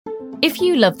If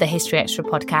you love the History Extra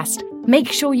podcast, make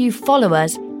sure you follow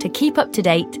us to keep up to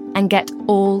date and get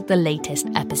all the latest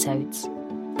episodes.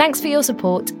 Thanks for your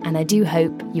support, and I do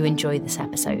hope you enjoy this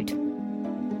episode.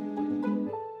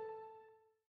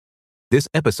 This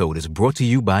episode is brought to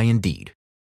you by Indeed.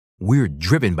 We're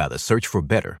driven by the search for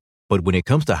better, but when it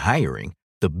comes to hiring,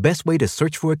 the best way to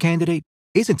search for a candidate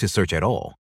isn't to search at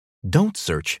all. Don't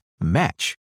search,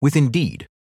 match with Indeed.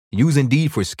 Use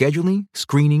Indeed for scheduling,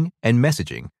 screening, and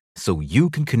messaging so you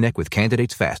can connect with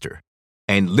candidates faster.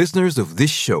 And listeners of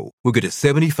this show will get a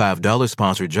 $75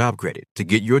 sponsored job credit to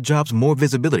get your jobs more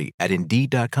visibility at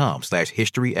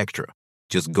Indeed.com/HistoryExtra.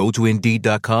 Just go to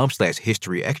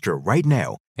Indeed.com/HistoryExtra right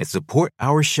now and support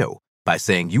our show by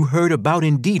saying you heard about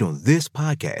Indeed on this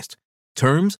podcast.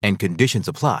 Terms and conditions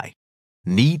apply.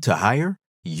 Need to hire?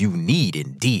 You need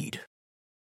Indeed.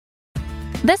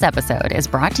 This episode is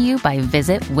brought to you by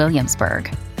Visit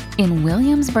Williamsburg. In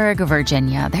Williamsburg,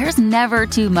 Virginia, there's never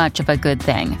too much of a good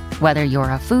thing. Whether you're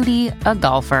a foodie, a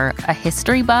golfer, a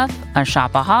history buff, a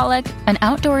shopaholic, an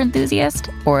outdoor enthusiast,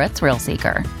 or a thrill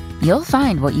seeker, you'll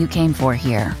find what you came for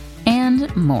here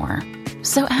and more.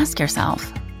 So ask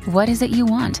yourself, what is it you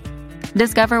want?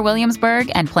 Discover Williamsburg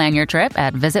and plan your trip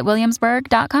at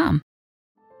visitwilliamsburg.com.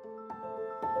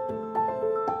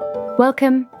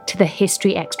 Welcome to the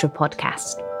History Extra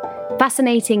podcast.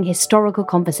 Fascinating historical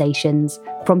conversations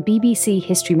from BBC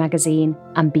History Magazine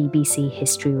and BBC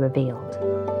History Revealed.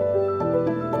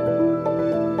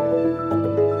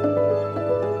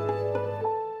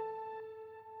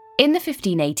 In the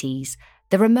 1580s,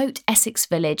 the remote Essex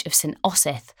village of St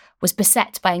Osyth was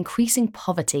beset by increasing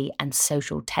poverty and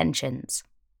social tensions.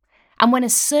 And when a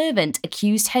servant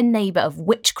accused her neighbour of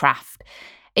witchcraft,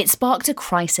 it sparked a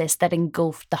crisis that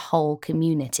engulfed the whole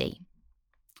community.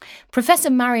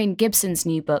 Professor Marion Gibson's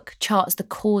new book charts the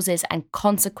causes and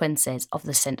consequences of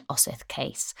the St Osyth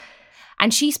case,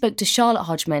 and she spoke to Charlotte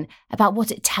Hodgman about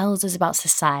what it tells us about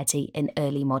society in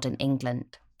early modern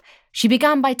England. She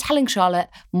began by telling Charlotte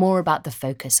more about the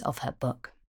focus of her book.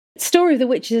 The story of the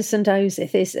Witches of St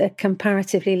Osyth is a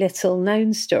comparatively little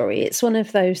known story. It's one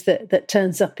of those that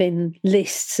turns up in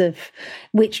lists of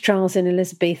witch trials in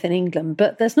Elizabethan England,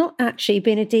 but there's not actually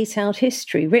been a detailed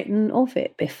history written of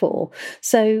it before.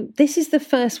 So this is the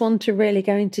first one to really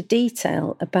go into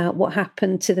detail about what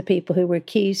happened to the people who were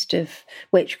accused of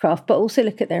witchcraft, but also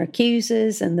look at their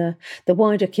accusers and the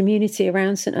wider community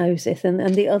around St Osyth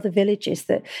and the other villages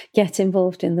that get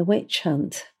involved in the witch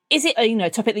hunt. Is it a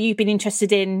topic that you've been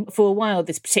interested in for a while,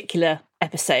 this particular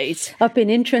episode? I've been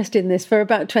interested in this for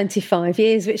about 25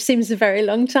 years, which seems a very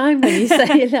long time when you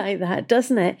say it like that,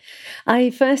 doesn't it? I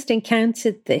first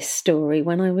encountered this story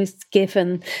when I was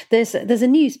given, there's a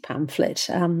news pamphlet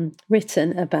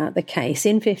written about the case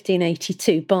in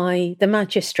 1582 by the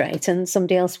magistrate and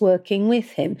somebody else working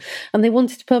with him, and they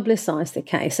wanted to publicise the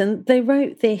case, and they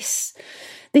wrote this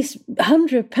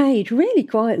 100-page, really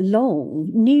quite long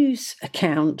news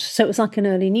account. So it was like an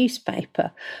early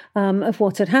newspaper of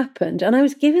what had happened. And I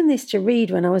was given this to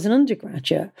read when I was an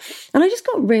undergraduate. And I just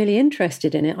got really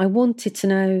interested in it. I wanted to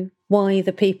know why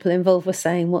the people involved were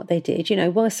saying what they did,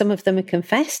 why some of them had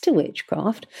confessed to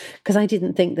witchcraft, because I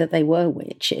didn't think that they were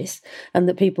witches and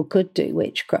that people could do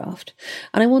witchcraft.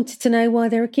 And I wanted to know why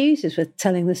their accusers were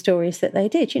telling the stories that they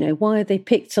did, why had they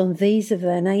picked on these of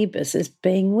their neighbours as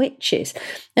being witches.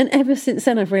 And ever since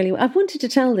then, I've wanted to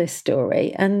tell this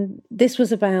story. And this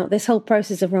whole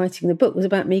process of writing the book was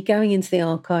about me going into the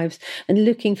archives and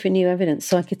looking for new evidence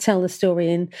so I could tell the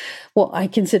story in what I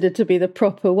considered to be the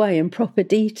proper way and proper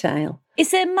detail. Is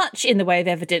there much in the way of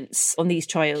evidence on these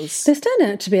trials? There's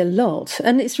turned out to be a lot,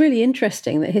 and it's really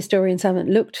interesting that historians haven't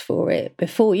looked for it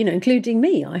before, including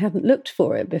me. I haven't looked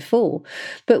for it before.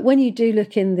 But when you do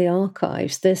look in the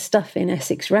archives, there's stuff in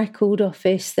Essex Record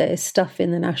Office, there's stuff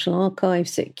in the National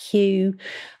Archives at Kew,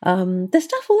 there's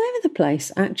stuff all over the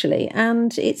place, actually,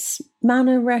 and it's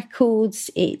manor records,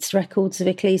 it's records of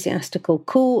ecclesiastical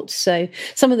courts. So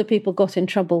some of the people got in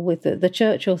trouble with the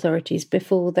church authorities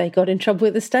before they got in trouble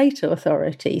with the state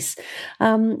authorities.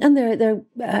 And there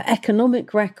are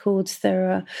economic records,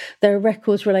 there are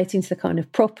records relating to the kind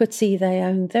of property they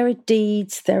own, there are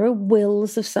deeds, there are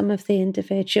wills of some of the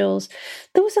individuals.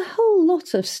 There was a whole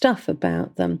lot of stuff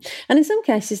about them. And in some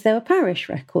cases there were parish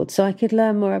records, so I could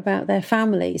learn more about their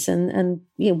families and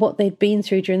what they'd been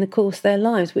through during the course of their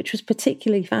lives, which was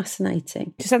particularly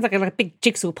fascinating. It sounds like a big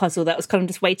jigsaw puzzle that was kind of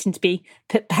just waiting to be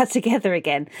put together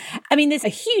again. I mean, there's a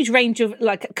huge range of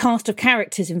cast of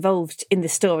characters involved involved in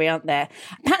this story, aren't there?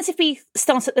 Perhaps if we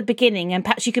start at the beginning, and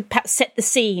perhaps you could set the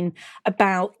scene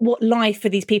about what life for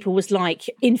these people was like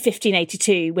in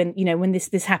 1582 when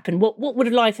this happened. What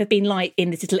would life have been like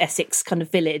in this little Essex kind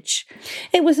of village?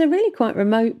 It was a really quite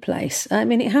remote place. I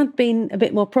mean, it had been a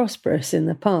bit more prosperous in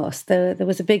the past. There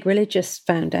was a big religious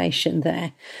foundation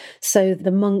there. So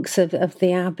the monks of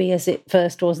the abbey, as it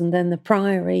first was, and then the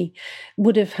priory,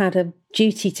 would have had a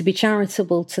duty to be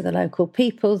charitable to the local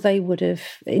people. They would have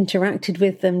interacted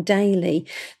with them daily.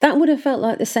 That would have felt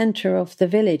like the centre of the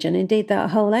village, and indeed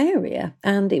that whole area.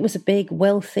 And it was a big,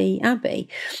 wealthy abbey.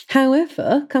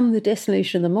 However, come the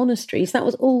dissolution of the monasteries, that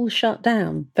was all shut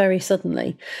down very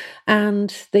suddenly.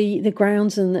 And the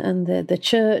grounds and the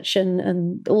church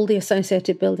and all the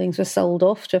associated buildings were sold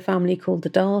off to a family called the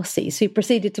Darcys, who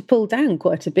proceeded to pull down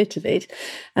quite a bit of it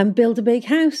and build a big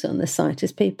house on the site,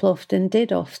 as people often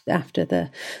did after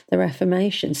the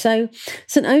Reformation. So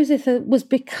St Osyth was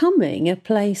becoming a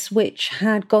place which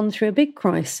had gone through a big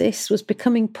crisis, was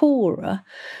becoming poorer,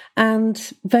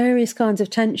 and various kinds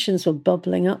of tensions were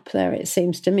bubbling up there, it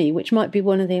seems to me, which might be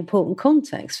one of the important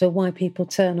contexts for why people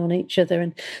turn on each other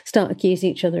and start accusing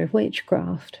each other of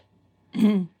witchcraft.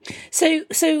 Mm.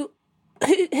 So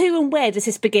who and where does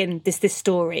this begin, this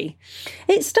story?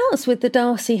 It starts with the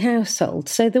Darcy household.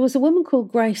 So there was a woman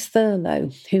called Grace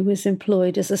Thurlow who was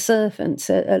employed as a servant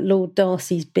at Lord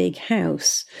Darcy's big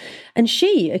house. And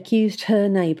she accused her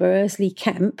neighbour, Ursley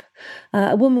Kemp,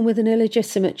 a woman with an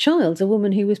illegitimate child, a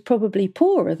woman who was probably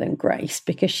poorer than Grace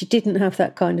because she didn't have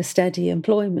that kind of steady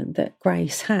employment that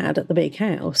Grace had at the big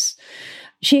house.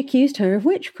 She accused her of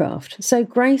witchcraft. So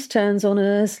Grace turns on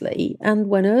Ursley, and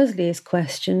when Ursley is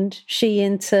questioned, she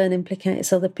in turn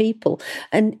implicates other people,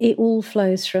 and it all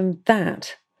flows from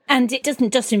that. And it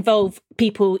doesn't just involve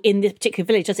people in this particular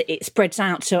village, does it? It spreads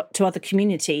out to other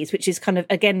communities, which is kind of,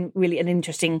 again, really an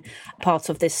interesting part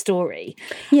of this story.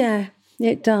 Yeah.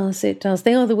 It does.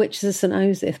 They are the witches of St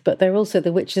Osyth, but they're also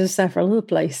the witches of several other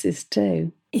places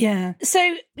too. Yeah.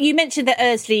 So you mentioned that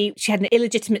Ursley, she had an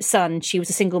illegitimate son. She was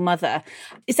a single mother.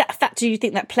 Is that a factor you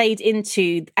think that played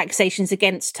into accusations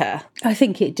against her? I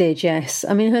think it did, yes.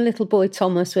 I mean, her little boy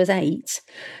Thomas was 8.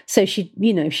 So she'd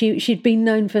been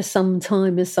known for some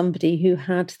time as somebody who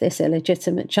had this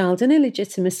illegitimate child. And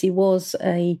illegitimacy was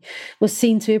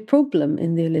seen to be a problem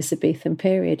in the Elizabethan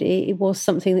period. It was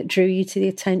something that drew you to the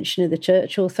attention of the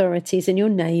church authorities and your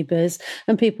neighbours,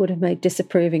 and people would have made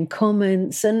disapproving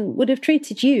comments and would have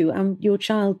treated you and your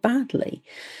child badly.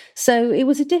 So it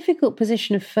was a difficult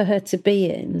position for her to be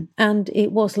in, and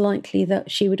it was likely that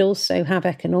she would also have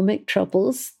economic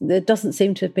troubles. There doesn't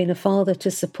seem to have been a father to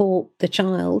support the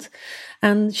child,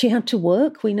 and she had to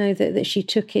work. We know that she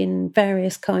took in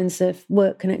various kinds of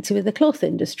work connected with the cloth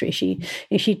industry.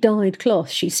 She dyed cloth,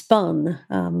 she spun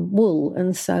wool,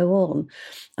 and so on.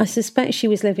 I suspect she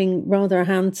was living rather a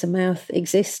hand-to-mouth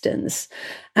existence,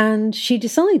 and she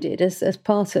decided as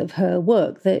part of her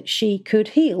work that she could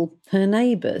heal her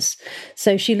neighbours.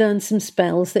 So she learned some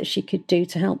spells that she could do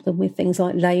to help them with things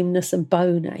like lameness and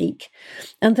bone ache.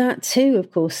 And that too,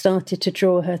 of course, started to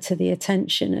draw her to the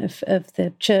attention of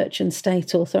the church and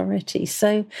state authorities.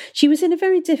 So she was in a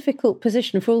very difficult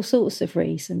position for all sorts of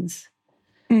reasons.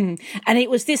 Mm. And it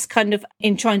was this kind of,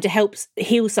 in trying to help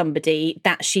heal somebody,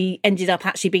 that she ended up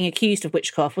actually being accused of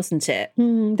witchcraft, wasn't it?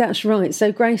 That's right.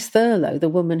 So Grace Thurlow, the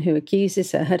woman who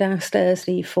accuses her, had asked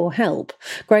Ursley for help.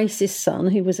 Grace's son,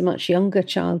 who was a much younger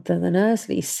child than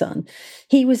Ursley's son,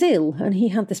 he was ill, and he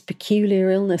had this peculiar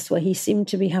illness where he seemed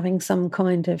to be having some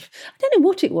kind of, I don't know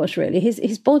what it was really,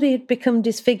 his body had become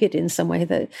disfigured in some way.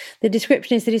 The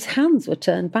description is that his hands were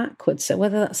turned backwards, so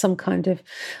whether that's some kind of,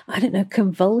 I don't know,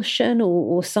 convulsion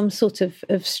or some sort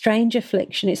of strange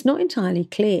affliction, it's not entirely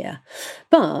clear.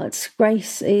 But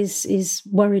Grace is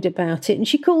worried about it, and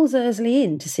she calls Ursley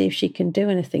in to see if she can do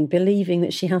anything, believing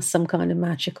that she has some kind of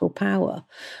magical power.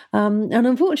 And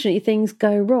unfortunately, things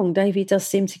go wrong. Davy does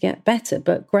seem to get better,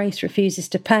 but Grace refuses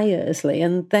to pay Ursley,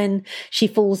 and then she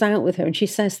falls out with her, and she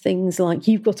says things like,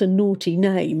 "You've got a naughty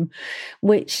name,"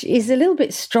 which is a little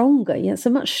bit stronger. Yeah, it's a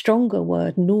much stronger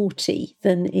word, naughty,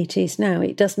 than it is now.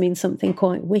 It does mean something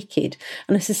quite wicked.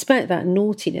 And I suspect that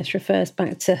naughtiness refers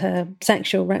back to her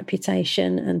sexual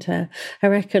reputation and her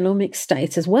economic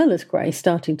state, as well as Grace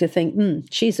starting to think,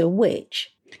 she's a witch.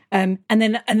 And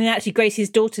then actually Grace's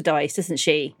daughter dies, doesn't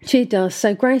she? She does.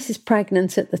 So Grace is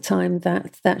pregnant at the time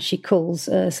that she calls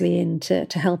Ursley in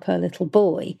to help her little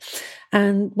boy.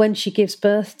 And when she gives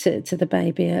birth to the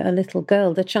baby, a little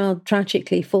girl, the child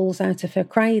tragically falls out of her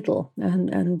cradle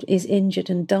and is injured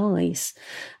and dies.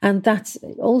 And that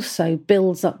also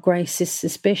builds up Grace's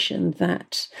suspicion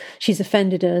that she's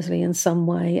offended Ursley in some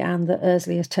way and that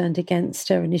Ursley has turned against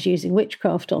her and is using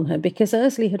witchcraft on her, because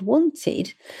Ursley had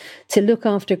wanted to look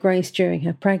after Grace during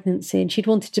her pregnancy and she'd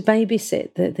wanted to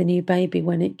babysit the new baby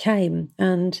when it came.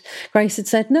 And Grace had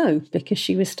said no because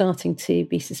she was starting to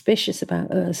be suspicious about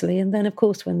Ursley. And then, of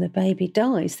course, when the baby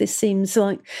dies, this seems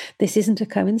like this isn't a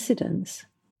coincidence.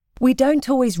 We don't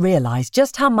always realise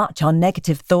just how much our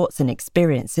negative thoughts and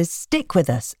experiences stick with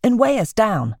us and weigh us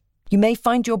down. You may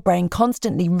find your brain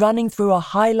constantly running through a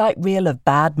highlight reel of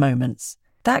bad moments.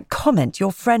 That comment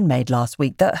your friend made last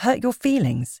week that hurt your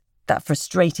feelings. That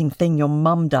frustrating thing your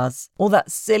mum does. Or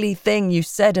that silly thing you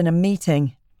said in a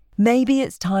meeting. Maybe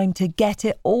it's time to get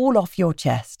it all off your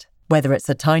chest. Whether it's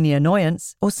a tiny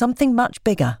annoyance or something much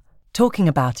bigger. Talking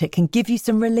about it can give you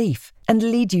some relief and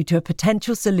lead you to a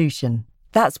potential solution.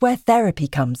 That's where therapy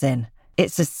comes in.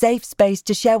 It's a safe space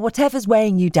to share whatever's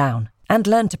weighing you down and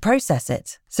learn to process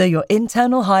it, so your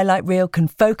internal highlight reel can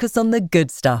focus on the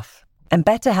good stuff. And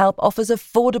BetterHelp offers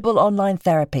affordable online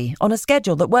therapy on a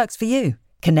schedule that works for you.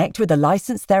 Connect with a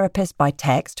licensed therapist by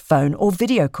text, phone, or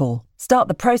video call. Start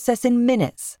the process in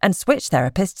minutes and switch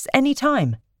therapists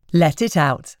anytime. Let it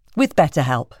out with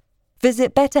BetterHelp.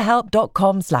 Visit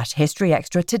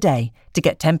betterhelp.com/historyextra today to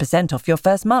get 10% off your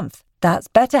first month. That's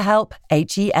BetterHelp,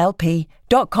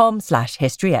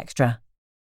 HELP.com/historyextra.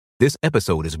 This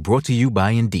episode is brought to you by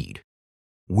Indeed.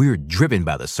 We're driven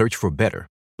by the search for better,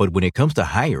 but when it comes to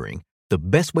hiring, the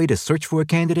best way to search for a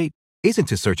candidate isn't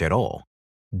to search at all.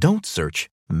 Don't search,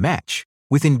 match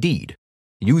with Indeed.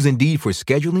 Use Indeed for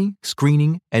scheduling,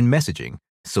 screening, and messaging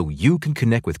so you can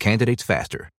connect with candidates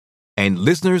faster. And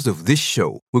listeners of this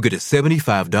show will get a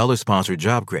 $75 sponsored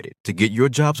job credit to get your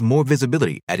jobs more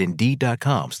visibility at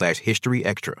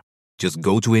Indeed.com/historyextra. Just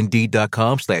go to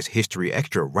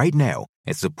Indeed.com/historyextra right now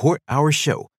and support our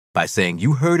show by saying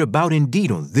you heard about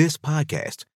Indeed on this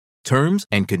podcast. Terms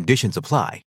and conditions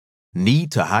apply.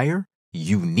 Need to hire?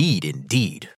 You need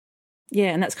Indeed.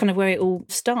 Yeah, and that's kind of where it all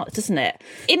starts, doesn't it?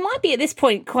 It might be at this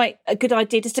point quite a good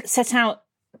idea just to set out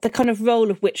the kind of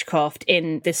role of witchcraft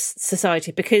in this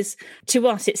society, because to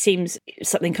us it seems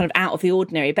something kind of out of the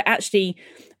ordinary, but actually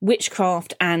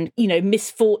witchcraft and, you know,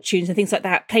 misfortunes and things like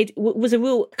that was a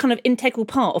real kind of integral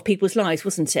part of people's lives,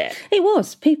 wasn't it? It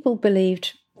was. People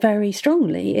believed very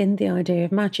strongly in the idea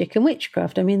of magic and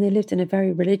witchcraft. I mean, they lived in a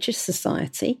very religious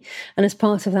society, and as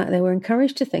part of that, they were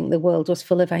encouraged to think the world was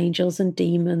full of angels and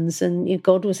demons, and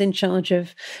God was in charge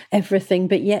of everything,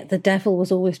 but yet the devil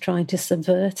was always trying to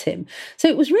subvert him. So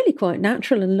it was really quite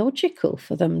natural and logical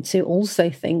for them to also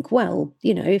think, well,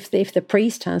 you know, if the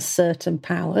priest has certain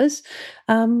powers,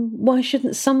 why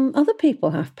shouldn't some other people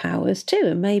have powers too?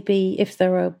 And maybe if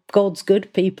there are God's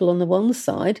good people on the one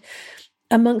side,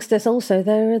 amongst us also,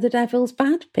 there are the devil's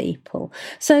bad people.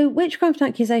 So witchcraft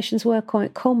accusations were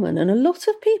quite common, and a lot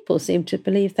of people seemed to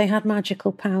believe they had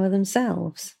magical power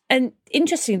themselves. And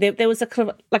interestingly, there was a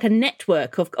kind of like a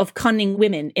network of cunning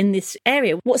women in this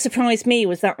area. What surprised me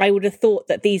was that I would have thought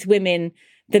that these women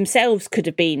themselves could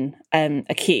have been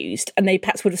accused and they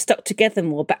perhaps would have stuck together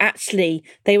more, but actually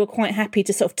they were quite happy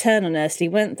to sort of turn on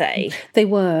Ursley, weren't they? They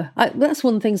were. That's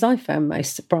one of the things I found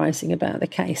most surprising about the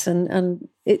case, and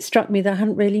it struck me that I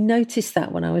hadn't really noticed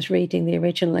that when I was reading the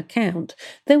original account.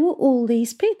 There were all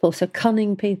these people, so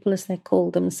cunning people as they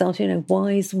called themselves, you know,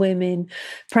 wise women,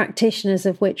 practitioners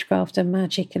of witchcraft and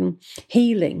magic and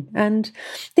healing, and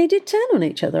they did turn on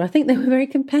each other. I think they were very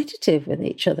competitive with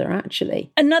each other,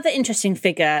 actually. Another interesting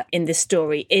figure in this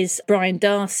story is Brian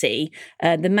Darcy,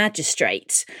 the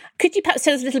magistrate. Could you perhaps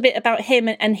tell us a little bit about him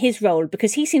and his role?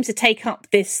 Because he seems to take up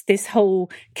this whole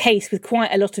case with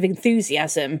quite a lot of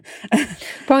enthusiasm.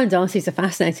 Brian Darcy's a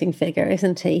fascinating figure,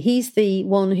 isn't he? He's the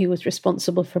one who was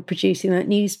responsible for producing that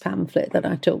news pamphlet that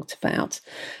I talked about.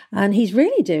 And he's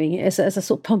really doing it as a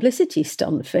sort of publicity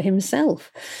stunt for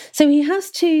himself. So he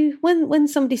has to, when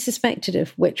somebody suspected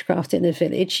of witchcraft in a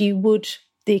village,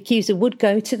 the accuser would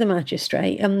go to the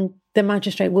magistrate and the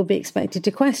magistrate will be expected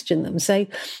to question them. So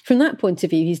from that point of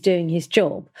view, he's doing his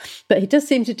job. But he does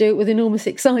seem to do it with enormous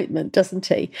excitement, doesn't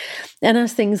he? And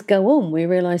as things go on, we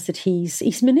realise that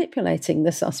he's manipulating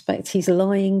the suspects. He's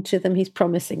lying to them. He's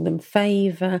promising them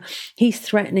favour. He's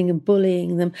threatening and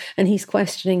bullying them. And he's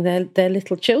questioning their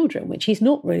little children, which he's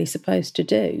not really supposed to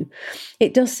do.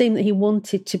 It does seem that he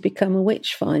wanted to become a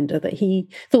witch finder, that he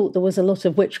thought there was a lot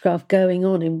of witchcraft going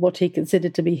on in what he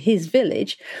considered to be his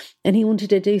village, and he wanted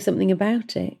to do something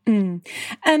about it.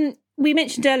 We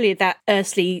mentioned earlier that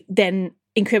Ursley then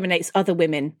incriminates other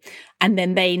women, and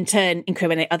then they in turn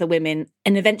incriminate other women,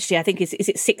 and eventually I think is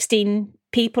it 16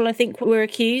 people I think were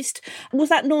accused. Was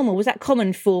that normal? Was that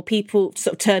common for people to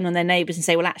sort of turn on their neighbours and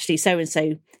say, well, actually so and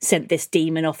so sent this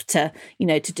demon off to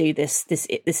to do this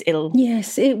ill?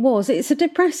 Yes, it was. It's a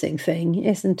depressing thing,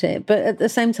 isn't it? But at the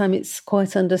same time, it's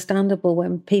quite understandable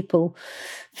when people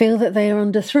feel that they are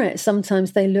under threat.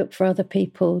 Sometimes they look for other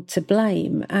people to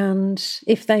blame. And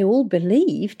if they all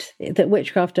believed that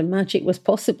witchcraft and magic was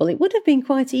possible, it would have been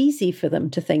quite easy for them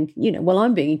to think, well,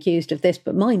 I'm being accused of this,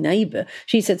 but my neighbour,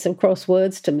 she said some cross words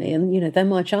to me and, then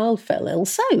my child fell ill.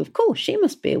 So, of course, she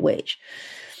must be a witch.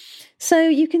 So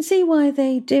you can see why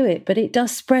they do it, but it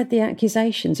does spread the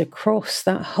accusations across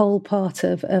that whole part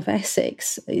of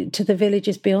Essex to the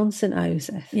villages beyond St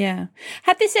Osyth. Yeah.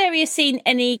 Had this area seen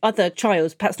any other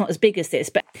trials, perhaps not as big as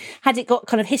this, but had it got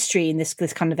kind of history in this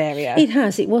kind of area? It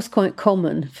has. It was quite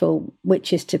common for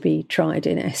witches to be tried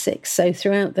in Essex. So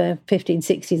throughout the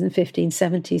 1560s and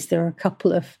 1570s, there are a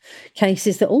couple of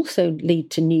cases that also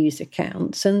lead to news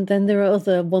accounts. And then there are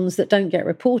other ones that don't get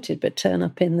reported but turn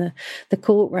up in the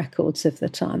court records of the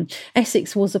time.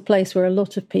 Essex was a place where a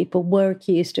lot of people were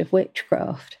accused of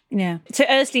witchcraft. Yeah. So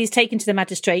Ursley is taken to the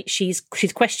magistrate. She's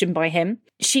questioned by him.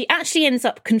 She actually ends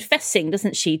up confessing,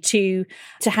 doesn't she, to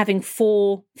having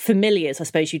 4 familiars, I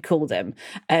suppose you'd call them.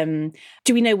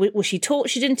 Do we know, was she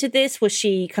tortured into this? Was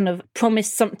she kind of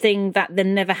promised something that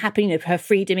then never happened, her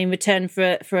freedom in return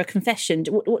for a confession?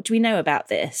 What do we know about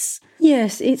this?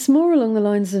 Yes, it's more along the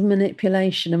lines of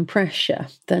manipulation and pressure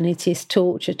than it is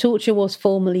torture. Torture was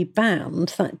formally banned.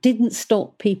 That didn't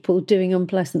stop people doing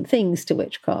unpleasant things to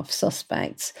witchcraft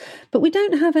suspects. But we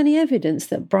don't have any evidence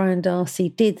that Brian Darcy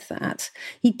did that.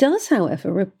 He does,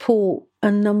 however, report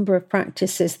a number of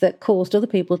practices that caused other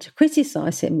people to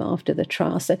criticise him after the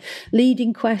trial. So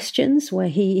leading questions where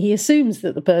he assumes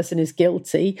that the person is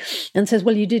guilty and says,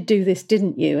 well, you did do this,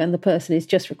 didn't you? And the person is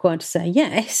just required to say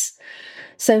yes.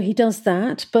 So he does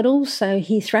that, but also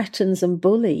he threatens and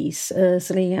bullies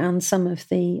Ursley and some of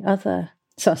the other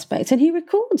suspects. And he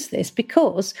records this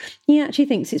because he actually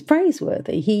thinks it's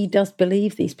praiseworthy. He does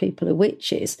believe these people are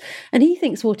witches. And he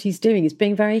thinks what he's doing is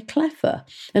being very clever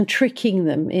and tricking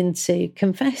them into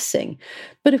confessing.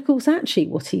 But of course, actually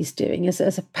what he's doing is,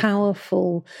 as a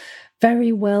powerful,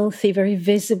 very wealthy, very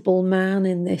visible man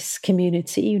in this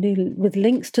community, with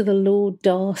links to the Lord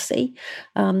Darcy,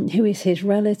 who is his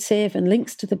relative, and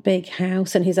links to the big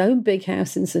house and his own big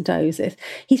house in St Osyth.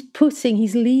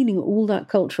 He's leaning all that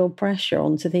cultural pressure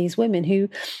onto these women who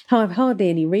have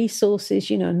hardly any resources,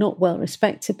 not well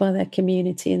respected by their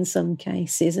community in some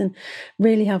cases, and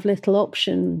really have little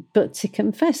option but to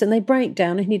confess. And they break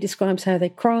down, and he describes how they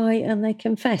cry and they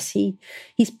confess.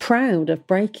 He's proud of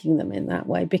breaking them in that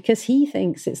way because he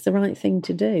thinks it's the right thing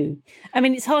to do. I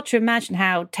mean, it's hard to imagine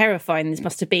how terrifying this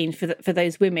must have been for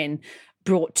those women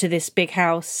brought to this big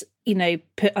house,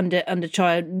 put under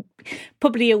trial,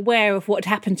 probably aware of what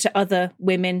had happened to other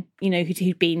women,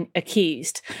 who'd been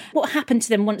accused. What happened to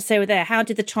them once they were there? How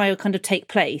did the trial kind of take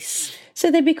place? So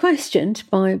they'd be questioned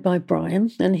by Brian,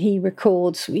 and he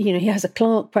records, he has a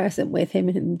clerk present with him,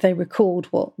 and they record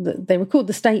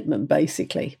the statement,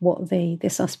 basically, what the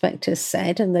suspect has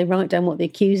said, and they write down what the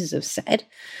accusers have said.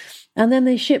 And then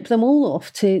they ship them all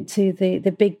off to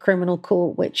the big criminal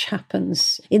court, which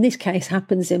happens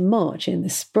in March, in the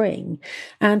spring,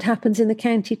 and happens in the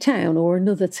county town or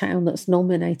another town that's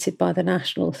nominated by the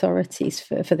national authorities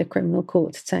for the criminal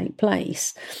court to take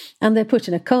place. And they're put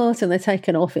in a cart and they're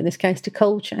taken off, in this case, to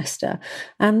Colchester,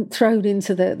 and thrown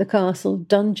into the castle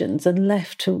dungeons and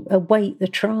left to await the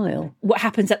trial. What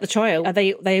happens at the trial? Are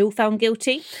they all found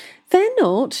guilty? They're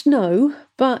not, no,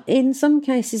 but in some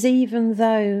cases, even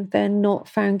though they're not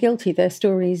found guilty, their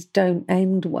stories don't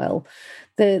end well.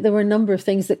 there were a number of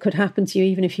things that could happen to you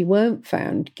even if you weren't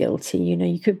found guilty.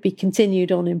 You could be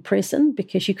continued on in prison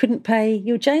because you couldn't pay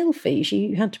your jail fees.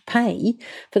 You had to pay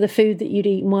for the food that you'd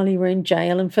eaten while you were in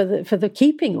jail and for the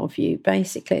keeping of you,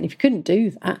 basically. And if you couldn't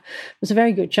do that, there's a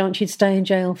very good chance you'd stay in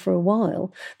jail for a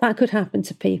while. That could happen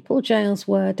to people. Jails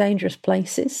were dangerous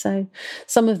places, so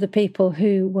some of the people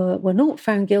who were not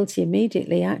found guilty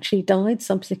immediately actually died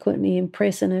subsequently in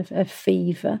prison of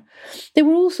fever. There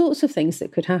were all sorts of things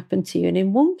that could happen to you. And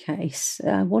in one case,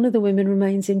 one of the women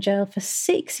remains in jail for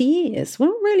 6 years. We're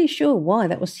not really sure why.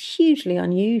 That was hugely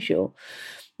unusual.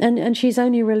 And she's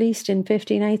only released in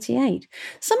 1588.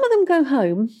 Some of them go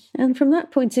home, and from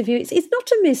that point of view, it's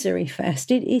not a misery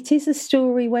fest. It is a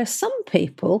story where some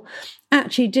people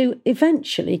actually do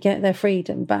eventually get their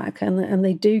freedom back, and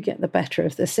they do get the better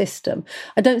of the system.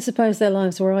 I don't suppose their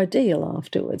lives were ideal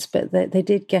afterwards, but they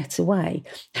did get away.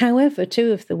 However,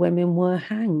 2 of the women were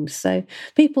hanged. So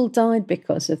people died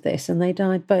because of this, and they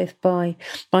died both by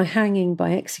hanging,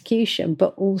 by execution,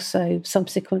 but also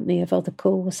subsequently of other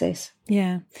causes.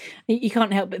 Yeah. You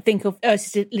can't help but think of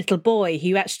Ursus' little boy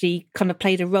who actually kind of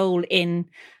played a role in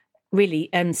really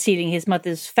sealing his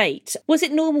mother's fate. Was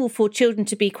it normal for children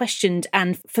to be questioned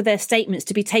and for their statements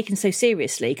to be taken so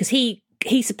seriously? Because he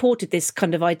supported this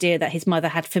kind of idea that his mother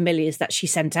had familiars that she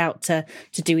sent out to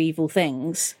do evil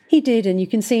things. He did, and you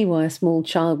can see why a small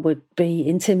child would be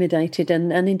intimidated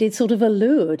and indeed sort of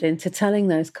allured into telling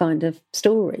those kind of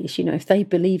stories. If they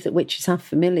believe that witches have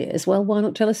familiars, well, why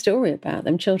not tell a story about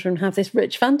them? Children have this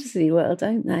rich fantasy world,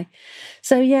 don't they?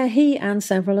 So, yeah, he and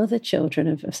several other children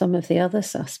of some of the other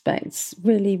suspects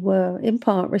really were in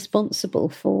part responsible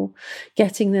for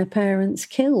getting their parents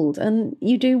killed. And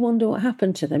you do wonder what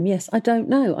happened to them. Yes, I don't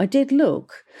know. I did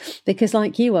look because,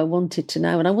 like you, I wanted to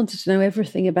know, and I wanted to know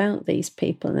everything about these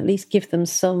people and at least give them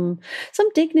some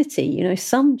dignity,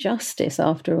 some justice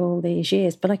after all these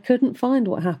years. But I couldn't find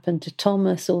what happened to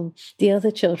Thomas or the other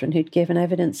children who'd given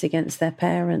evidence against their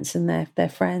parents and their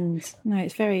friends. No,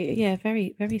 it's very,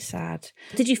 very sad.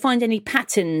 Did you find any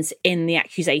patterns in the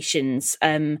accusations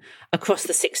across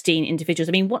the 16 individuals?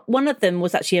 I mean, one of them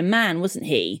was actually a man, wasn't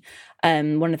he?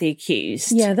 One of the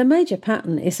accused. Yeah, the major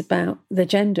pattern is about the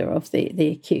gender of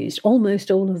the accused.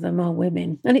 Almost all of them are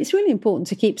women. And it's really important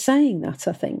to keep saying that,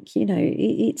 I think.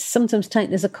 It's sometimes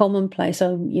taken as a commonplace,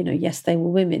 yes, they were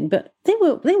women, but they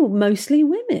were mostly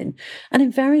women and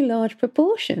in very large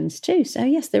proportions too. So,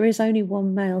 yes, there is only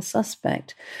one male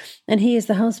suspect. And he is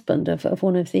the husband of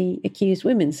one of the accused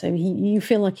women. So you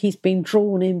feel like he's been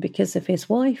drawn in because of his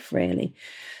wife, really.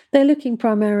 They're looking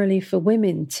primarily for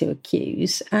women to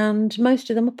accuse, and most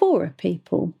of them are poorer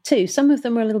people too. Some of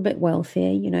them are a little bit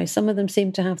wealthier, some of them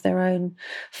seem to have their own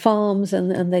farms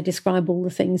and they describe all the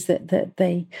things that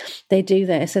they do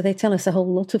there. So they tell us a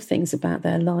whole lot of things about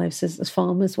their lives as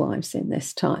farmers' wives in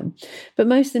this time. But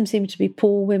most of them seem to be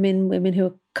poor women who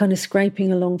are kind of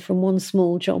scraping along from one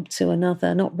small job to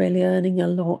another, not really earning a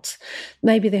lot.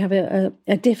 Maybe they have a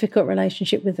difficult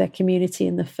relationship with their community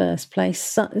in the first place.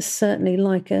 Certainly,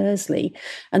 like Ursley,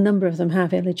 a number of them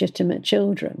have illegitimate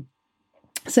children.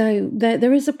 So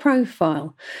there is a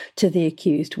profile to the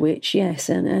accused witch, yes,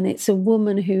 and it's a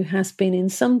woman who has been in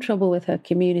some trouble with her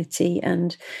community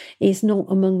and is not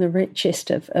among the richest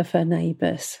of her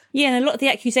neighbours. Yeah, and a lot of the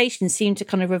accusations seem to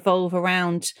kind of revolve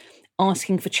around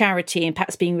asking for charity and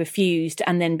perhaps being refused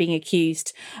and then being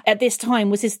accused. At this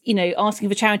time, was this, asking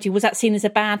for charity, was that seen as a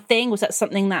bad thing? Was that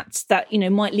something that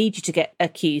might lead you to get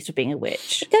accused of being a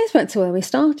witch? It goes back to where we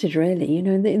started, really.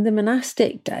 In the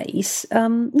monastic days,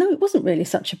 no, it wasn't really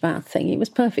such a bad thing. It was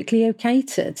perfectly okay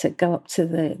to go up to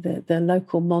the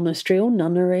local monastery or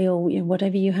nunnery or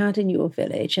whatever you had in your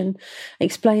village and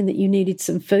explain that you needed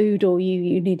some food or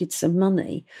you needed some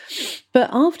money. But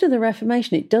after the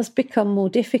Reformation, it does become more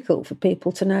difficult for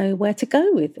people to know where to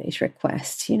go with these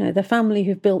requests. The family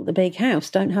who've built the big house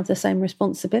don't have the same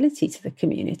responsibility to the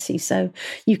community. So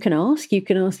you can ask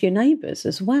your neighbours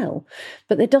as well.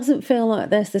 But it doesn't feel like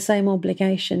there's the same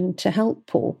obligation to help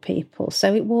poor people.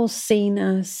 So it was seen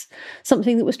as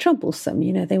something that was troublesome.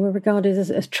 They were regarded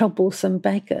as troublesome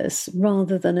beggars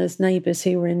rather than as neighbours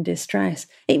who were in distress.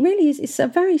 It really is. It's a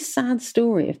very sad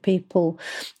story of people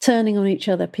turning on each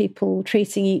other, people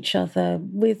treating each other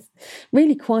with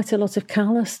really quite a lot of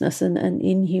callousness and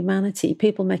inhumanity,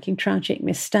 people making tragic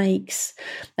mistakes,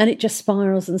 and it just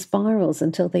spirals and spirals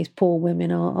until these poor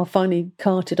women are finally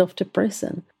carted off to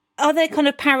prison. Are there kind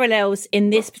of parallels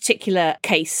in this particular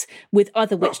case with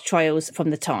other witch trials from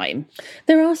the time?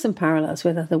 There are some parallels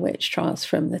with other witch trials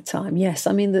from the time, yes.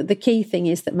 I mean, the key thing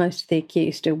is that most of the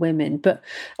accused are women, but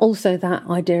also that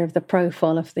idea of the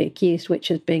profile of the accused, which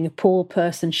as being a poor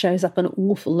person, shows up an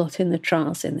awful lot in the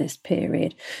trials in this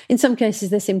period. In some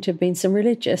cases, there seem to have been some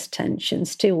religious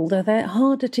tensions too, although they're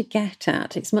harder to get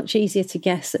at. It's much easier to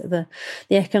guess at the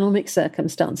economic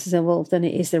circumstances involved than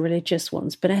it is the religious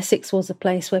ones. But Essex was a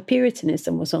place where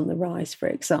Puritanism was on the rise, for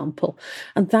example,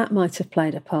 and that might have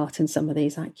played a part in some of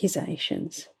these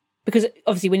accusations. Because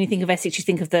obviously when you think of Essex, you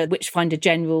think of the Witchfinder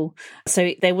General.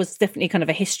 So there was definitely kind of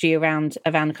a history around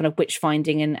kind of witch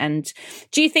finding. And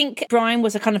do you think Brian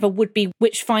was a kind of a would-be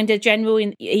Witchfinder General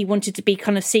and he wanted to be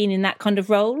kind of seen in that kind of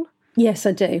role? Yes,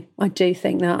 I do. I do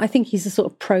think that. I think he's a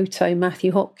sort of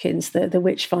proto-Matthew Hopkins, the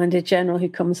Witchfinder General who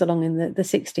comes along in the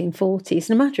 1640s.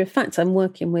 And a matter of fact, I'm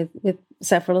working with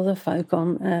several other folk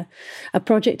on a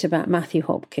project about Matthew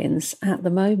Hopkins at the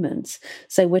moment.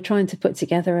 So we're trying to put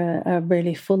together a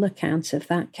really full account of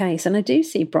that case. And I do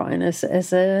see Brian as an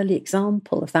early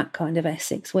example of that kind of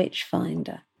Essex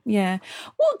Witchfinder. Yeah.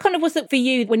 What kind of was it for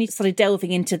you when you started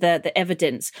delving into the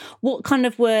evidence? What kind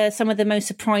of were some of the most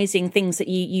surprising things that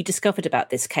you discovered about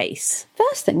this case?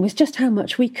 First thing was just how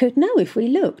much we could know if we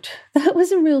looked. That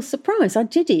was a real surprise. I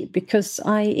did it because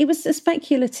it was a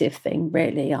speculative thing,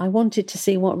 really. I wanted to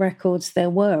see what records there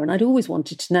were, and I'd always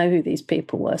wanted to know who these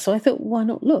people were. So I thought, why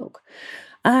not look?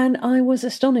 And I was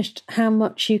astonished how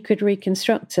much you could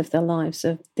reconstruct of the lives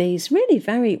of these really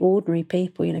very ordinary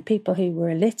people, people who were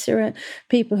illiterate,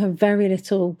 people who have very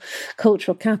little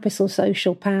cultural capital,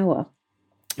 social power.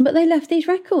 But they left these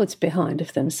records behind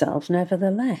of themselves,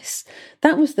 nevertheless.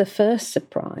 That was the first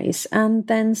surprise. And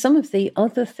then some of the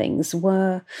other things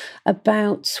were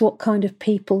about what kind of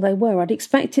people they were. I'd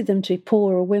expected them to be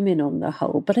poorer women on the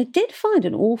whole, but I did find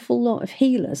an awful lot of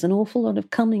healers, an awful lot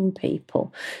of cunning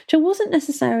people, which I wasn't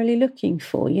necessarily looking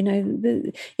for.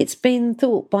 It's been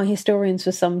thought by historians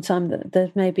for some time that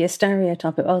there may be a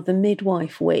stereotype of the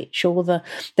midwife witch or the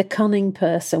cunning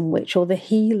person witch or the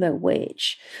healer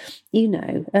witch.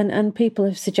 And people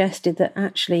have suggested that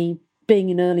actually being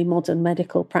an early modern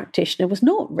medical practitioner was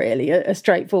not really a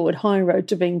straightforward high road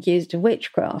to being accused of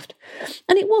witchcraft.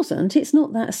 And it wasn't. It's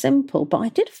not that simple. But I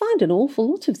did find an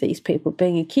awful lot of these people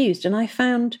being accused. And I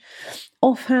found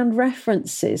offhand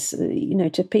references,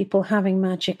 to people having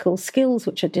magical skills,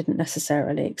 which I didn't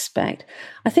necessarily expect.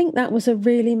 I think that was a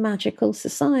really magical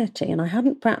society. And I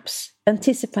hadn't perhaps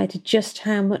anticipated just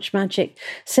how much magic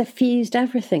suffused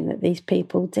everything that these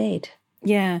people did.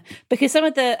 Yeah, because some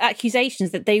of the accusations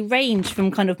that they range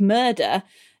from kind of murder,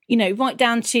 right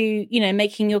down to,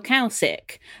 making your cow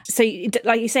sick. So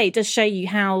like you say, it does show you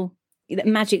how that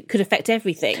magic could affect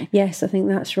everything. Yes, I think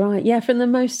that's right. Yeah, from the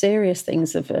most serious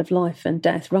things of life and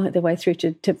death, right the way through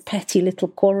to petty little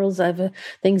quarrels over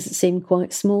things that seem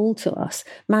quite small to us.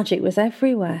 Magic was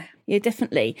everywhere. Yeah,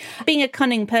 definitely. Being a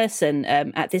cunning person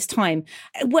at this time,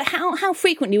 how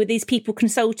frequently were these people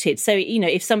consulted? So,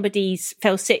 if somebody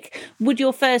fell sick, would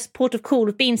your first port of call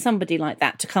have been somebody like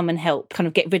that to come and help kind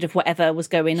of get rid of whatever was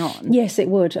going on? Yes, it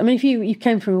would. I mean, if you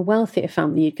came from a wealthier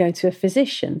family, you'd go to a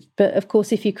physician. But of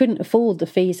course, if you couldn't afford the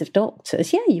fees of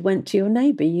doctors, you went to your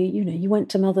neighbour. You went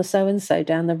to Mother So-and-so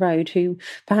down the road who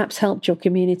perhaps helped your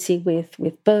community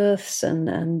with births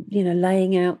and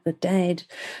laying out the dead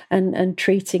and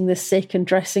treating the sick and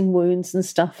dressing wounds and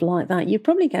stuff like that. You'd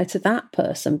probably go to that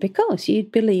person because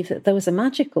you'd believe that there was a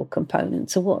magical component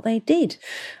to what they did.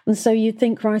 And so you'd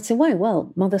think right away,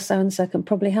 well, Mother So-and-so can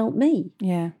probably help me.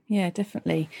 Yeah,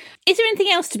 definitely. Is there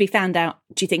anything else to be found out,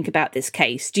 do you think, about this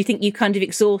case? Do you think you kind of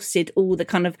exhausted all the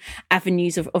kind of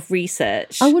avenues of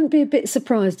research? I wouldn't be a bit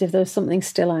surprised if there was something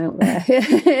still out there.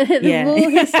 The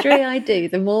more history I do,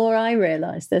 the more I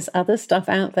realise there's other stuff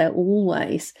out there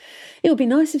always. It would be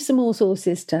nice if some more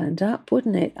sources turned up,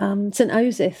 wouldn't it? St.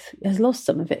 Osyth has lost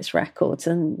some of its records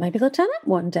and maybe they'll turn up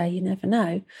one day, you never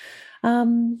know.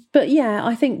 But yeah,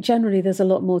 I think generally there's a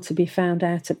lot more to be found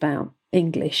out about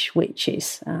English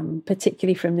witches,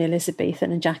 particularly from the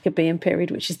Elizabethan and Jacobean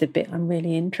period, which is the bit I'm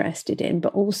really interested in,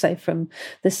 but also from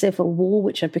the Civil War,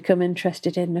 which I've become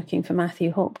interested in, looking for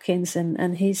Matthew Hopkins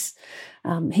and his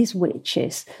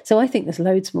witches. So I think there's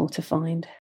loads more to find.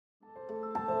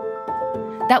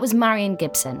 That was Marion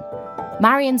Gibson.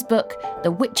 Marion's book,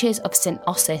 The Witches of St.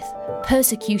 Osyth,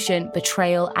 Persecution,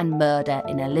 Betrayal and Murder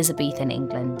in Elizabethan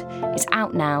England, is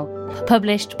out now,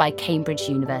 published by Cambridge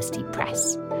University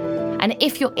Press. And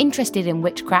if you're interested in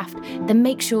witchcraft, then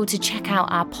make sure to check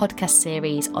out our podcast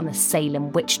series on the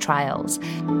Salem witch trials.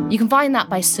 You can find that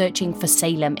by searching for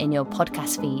Salem in your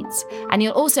podcast feeds. And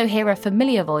you'll also hear a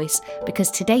familiar voice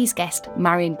because today's guest,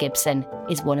 Marion Gibson,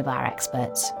 is one of our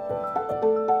experts.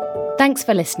 Thanks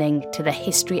for listening to the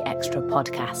History Extra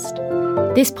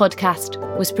podcast. This podcast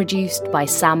was produced by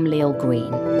Sam Leal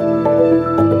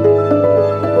Green.